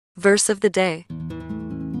Verse of the day,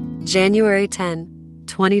 January 10,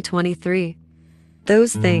 2023.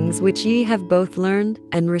 Those things which ye have both learned,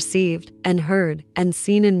 and received, and heard, and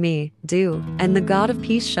seen in me, do, and the God of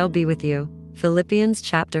peace shall be with you. Philippians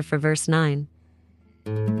chapter 4 verse 9.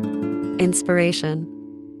 Inspiration.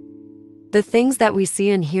 The things that we see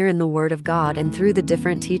and hear in the Word of God and through the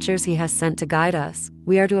different teachers He has sent to guide us,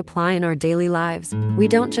 we are to apply in our daily lives. We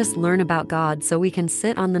don't just learn about God so we can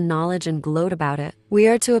sit on the knowledge and gloat about it. We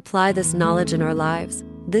are to apply this knowledge in our lives.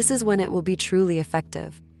 This is when it will be truly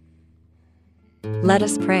effective. Let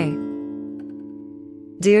us pray.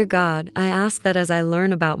 Dear God, I ask that as I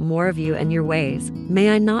learn about more of you and your ways,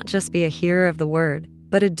 may I not just be a hearer of the Word,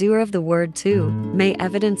 but a doer of the Word too. May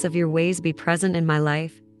evidence of your ways be present in my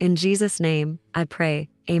life. In Jesus' name, I pray.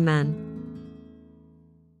 Amen.